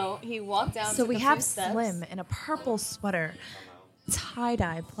 So he walked down. So took we a have few steps. Slim in a purple sweater,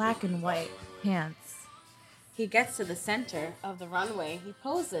 tie-dye, black and white pants. He gets to the center of the runway. He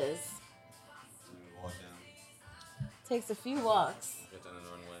poses. Walk down. Takes a few walks. Get down the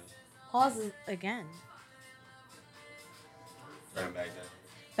runway. Pauses again. Turn back down.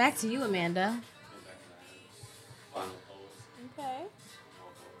 Back to you, Amanda. Final pose. Okay.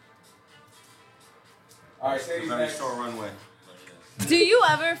 All right, say Very short runway. Do you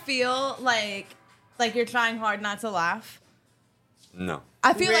ever feel like you're trying hard not to laugh? No.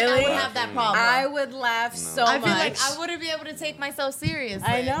 I feel like I Really? would have that problem. I would laugh so I much. feel like I wouldn't be able to take myself seriously.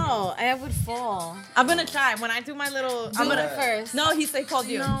 I know. I would fall. I'm gonna try when I do my little. I'm Do gonna it first. No, he called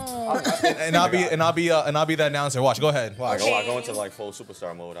you. No. and I'll be the announcer. Watch. Go ahead. Watch. I go into like full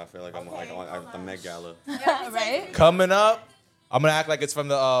superstar mode. I feel like I'm like on the Met Gala. Right? Coming up, I'm gonna act like it's from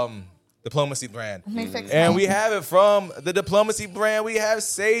the Diplomacy brand. Let me fix And that. we have it from the Diplomacy brand. We have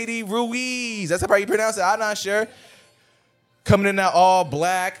Sadie Ruiz. That's how you pronounce it. I'm not sure. Coming in now all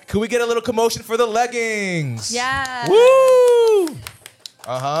black. Could we get a little commotion for the leggings? Yeah. Woo!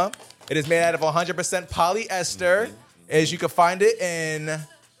 It is made out of 100% polyester, as you can find it in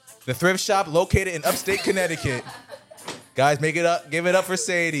the thrift shop located in upstate Connecticut. Guys, make it up. Give it up for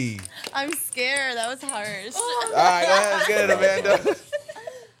Sadie. I'm scared. That was harsh. All right, go ahead. Let's get it, Amanda.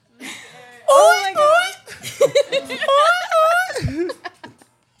 Oh my god.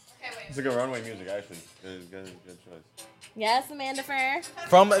 It's a good runway music, actually. Good choice. Yes, Amanda Fair.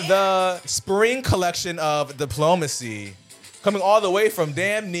 From the spring collection of Diplomacy, coming all the way from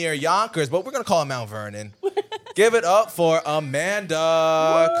damn near Yonkers, but we're going to call it Mount Vernon. Give it up for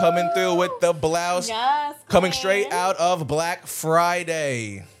Amanda coming through with the blouse, Yes. coming queen. straight out of Black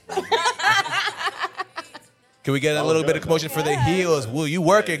Friday. Can we get a little bit of commotion for the heels? Will you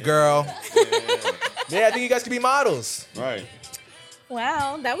work it, girl? Yeah, I think you guys could be models. Right.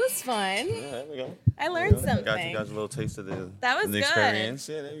 Wow, that was fun. Yeah, there we go. I learned You something. guys a little taste of That was the good. experience.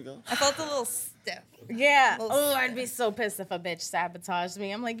 Yeah, there you go. I felt a little stiff. Yeah. Oh, I'd be so pissed if a bitch sabotaged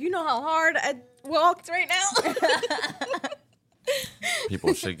me. I'm like, you know how hard I walked right now?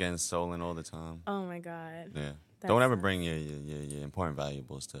 People shit getting stolen all the time. Oh my god. Yeah. That Don't ever sucks. bring your important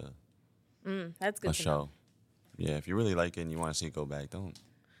valuables to That's good a to know. show. Yeah, if you really like it and you want to see it go back, don't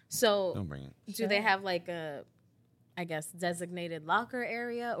So, bring it. do they have like a, I guess, designated locker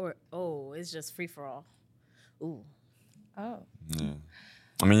area, or it's just free for all? Ooh. Oh. Yeah.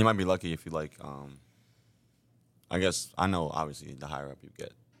 I mean, you might be lucky if you like. I guess I know. Obviously, the higher up you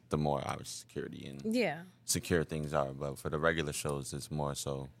get, the more obviously security and Yeah. secure things are. But for the regular shows, it's more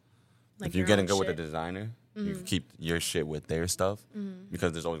so. Like If you're your getting own good with a shit. designer, you keep your shit with their stuff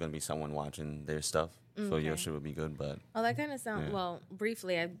because there's always gonna be someone watching their stuff. So your shit would be good. But Oh, that kind of sounds Yeah. well.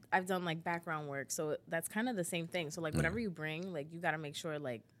 Briefly, I've done like background work, so that's kind of the same thing. So like whatever you bring, like you got to make sure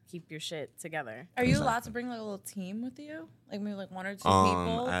like keep your shit together. Are you Exactly. allowed to bring like a little team with you? Like maybe like one or two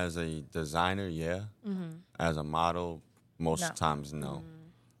people? as a designer, yeah. As a model, most No. times no.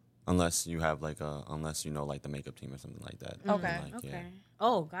 Unless you have like unless you know like the makeup team or something like that. Okay. Like, Okay. yeah.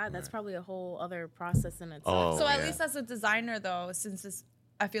 Oh God, that's probably a whole other process in Oh, itself. So at yeah. least as a designer, though, since it's,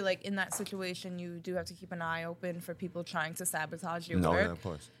 I feel like in that situation, you do have to keep an eye open for people trying to sabotage your No, work. yeah, of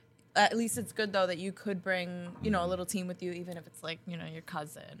course. At least it's good though that you could bring, a little team with you, even if it's like, your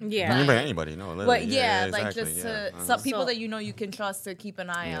cousin. Yeah. You can bring anybody, no. Literally. But yeah, like exactly, just yeah. to some people So- that you can trust to keep an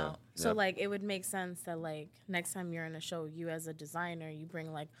eye Yeah. out. So Yep. like it would make sense that like next time you're in a show, you as a designer, you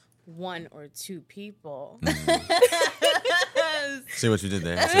bring like one or two people. See what you did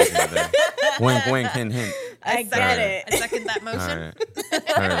there. See what you did there. Wink, wink, hint, hint. I get it. I second that All motion.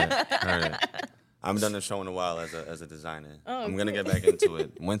 right. Heard it. I haven't done a show in a while as a designer. Oh, I'm gonna cool. get back into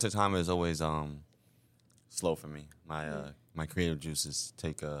it. Wintertime is always slow for me. My creative juices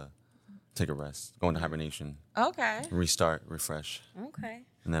take a rest, go into hibernation, Okay. restart, refresh, Okay.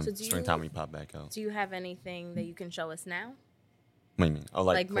 and then So do springtime you- we pop back out. Do you have anything that you can show us now? What do you mean? Oh,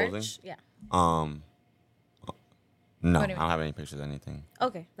 like clothing? merch? Yeah. No, What I do you don't have any pictures of anything.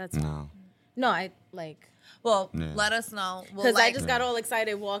 Okay, that's fine. No. No, I like Well, Yeah. let us know. We'll, because I like, just got all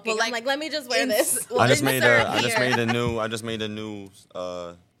excited walking. Well, I'm like, let me just wear ins- this. well, I just made a new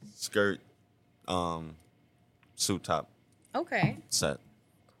skirt suit top Okay. set,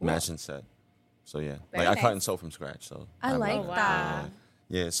 matching set. So yeah, Very like I cut nice. and sew from scratch. So I have like a- Oh, wow. that.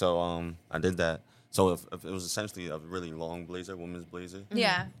 Yeah, so I did that. So if it was essentially a really long blazer, women's blazer,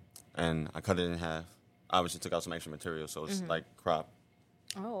 Yeah. and I cut it in half. Obviously took out some extra material, so it's like crop.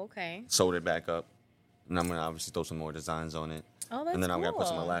 Oh, okay. Sewed it back up, and I'm gonna obviously throw some more designs on it. Oh, that's And then I'm gonna put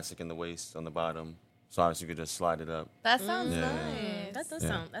some cool. elastic in the waist on the bottom, so obviously you could just slide it up. That sounds Yeah. nice. That does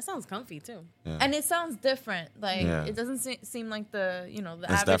Yeah. that sounds comfy too. Yeah. And it sounds different. Like Yeah. it doesn't seem like the the It's average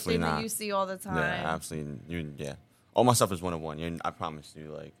definitely thing that not. you see all the time. Yeah, absolutely. Yeah. All my stuff is one of one. I promise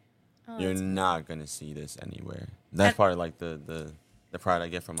you, like, you're not gonna see this anywhere. That's part of like the pride I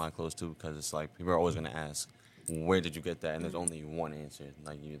get from my clothes too, because it's like people are always gonna ask, where did you get that? And there's only one answer.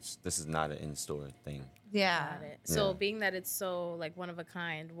 Like, this is not an in-store thing. Yeah. Got it. So Yeah. being that it's so like one of a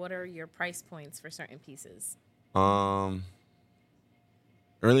kind, what are your price points for certain pieces?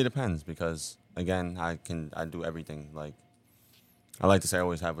 It really depends because again, I do everything. Like, I like to say I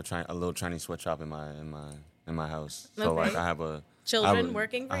always have a little Chinese sweatshop in my house. So Okay. like I have a Children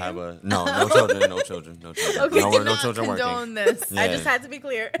working for I have you? no children, no children. Okay. No children working. Condone this. I Yeah. just had to be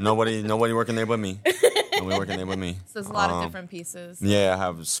clear. Nobody working there but me. Nobody working there but me. So there's a lot of different pieces. Yeah, I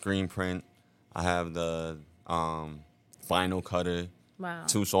have screen print. I have the vinyl cutter, Wow.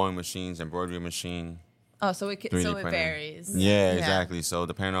 2 sewing machines, embroidery machine. Oh, so it 3D printer. varies. Yeah, exactly. So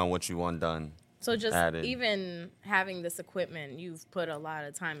depending on what you want done. So just added. even having this equipment, you've put a lot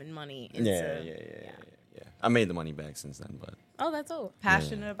of time and money into. Yeah. I made the money back since then, but Oh, that's all.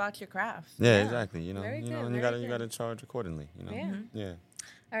 Passionate about your craft. yeah, Yeah. exactly. You know, Very good, and you very gotta good. charge accordingly. You know, Yeah. yeah.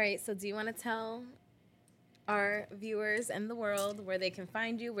 All right. So do you want to tell our viewers and the world where they can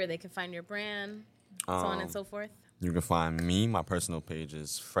find you, where they can find your brand, so on and so forth? You can find me. My personal page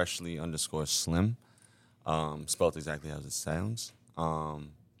is freshly_slim, spelled exactly as it sounds.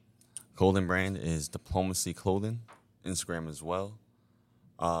 Clothing brand is Diplomacy Clothing. Instagram as well.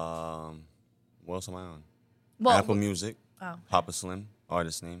 What else am I on? Well, Apple Music. Oh. Papa Slim,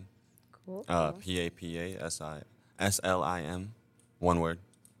 artist name. Cool. PAPASISLIM, one word.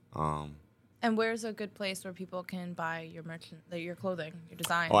 and where's a good place where people can buy your your clothing, your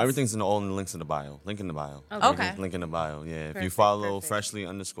designs? Oh, everything's in all in the links in the bio. Link in the bio. Okay. Okay. Link in the bio. Yeah. If you Perfect, follow perfect.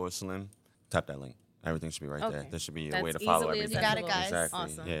 freshly_slim, tap that link. Everything should be right there. Okay. There should be a That's way to follow easily everything. You got it, accessible. guys. Exactly.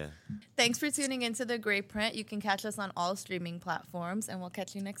 Awesome. Yeah. Thanks for tuning into The Great Print. You can catch us on all streaming platforms, and we'll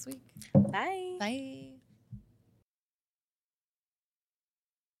catch you next week. Bye. Bye.